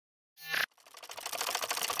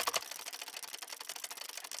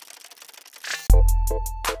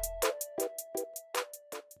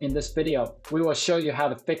In this video, we will show you how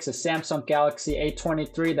to fix a Samsung Galaxy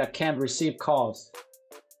A23 that can't receive calls.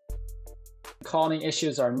 Calling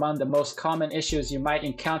issues are among the most common issues you might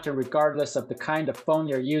encounter regardless of the kind of phone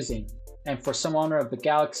you're using. And for some owner of the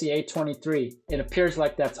Galaxy A23, it appears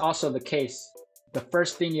like that's also the case. The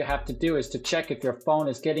first thing you have to do is to check if your phone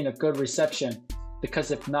is getting a good reception,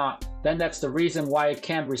 because if not, then that's the reason why it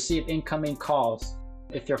can't receive incoming calls.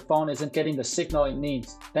 If your phone isn't getting the signal it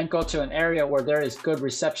needs, then go to an area where there is good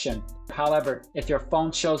reception. However, if your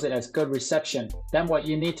phone shows it as good reception, then what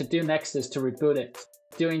you need to do next is to reboot it.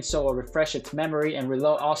 Doing so will refresh its memory and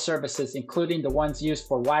reload all services, including the ones used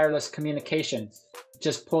for wireless communications.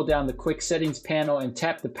 Just pull down the quick settings panel and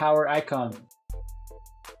tap the power icon.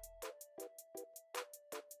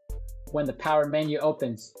 When the power menu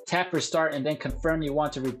opens, tap restart and then confirm you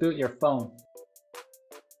want to reboot your phone.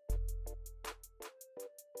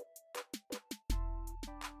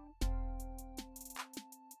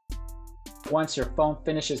 Once your phone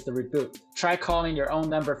finishes the reboot, try calling your own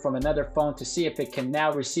number from another phone to see if it can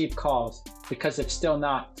now receive calls, because if still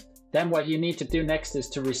not, then what you need to do next is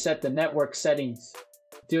to reset the network settings.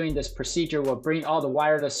 Doing this procedure will bring all the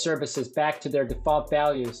wireless services back to their default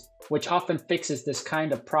values, which often fixes this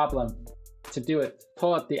kind of problem. To do it,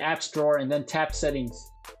 pull up the apps drawer and then tap Settings.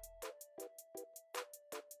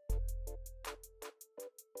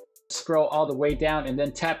 Scroll all the way down and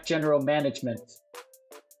then tap General Management.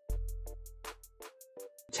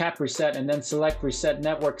 Tap Reset and then select Reset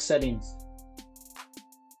Network Settings.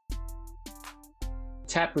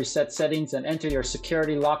 Tap Reset Settings and enter your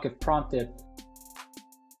security lock if prompted.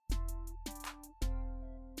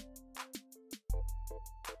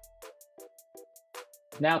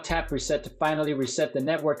 Now tap Reset to finally reset the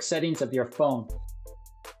network settings of your phone.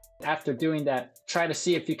 After doing that, try to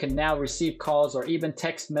see if you can now receive calls or even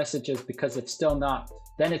text messages, because if still not,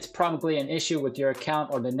 then it's probably an issue with your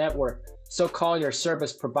account or the network, so call your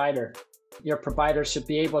service provider. Your provider should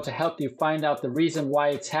be able to help you find out the reason why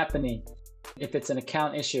it's happening. If it's an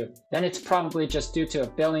account issue, then it's probably just due to a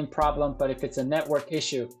billing problem, but if it's a network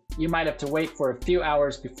issue, you might have to wait for a few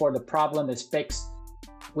hours before the problem is fixed.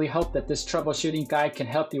 We hope that this troubleshooting guide can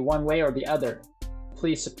help you one way or the other.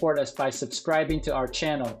 Please support us by subscribing to our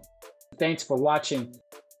channel. Thanks for watching.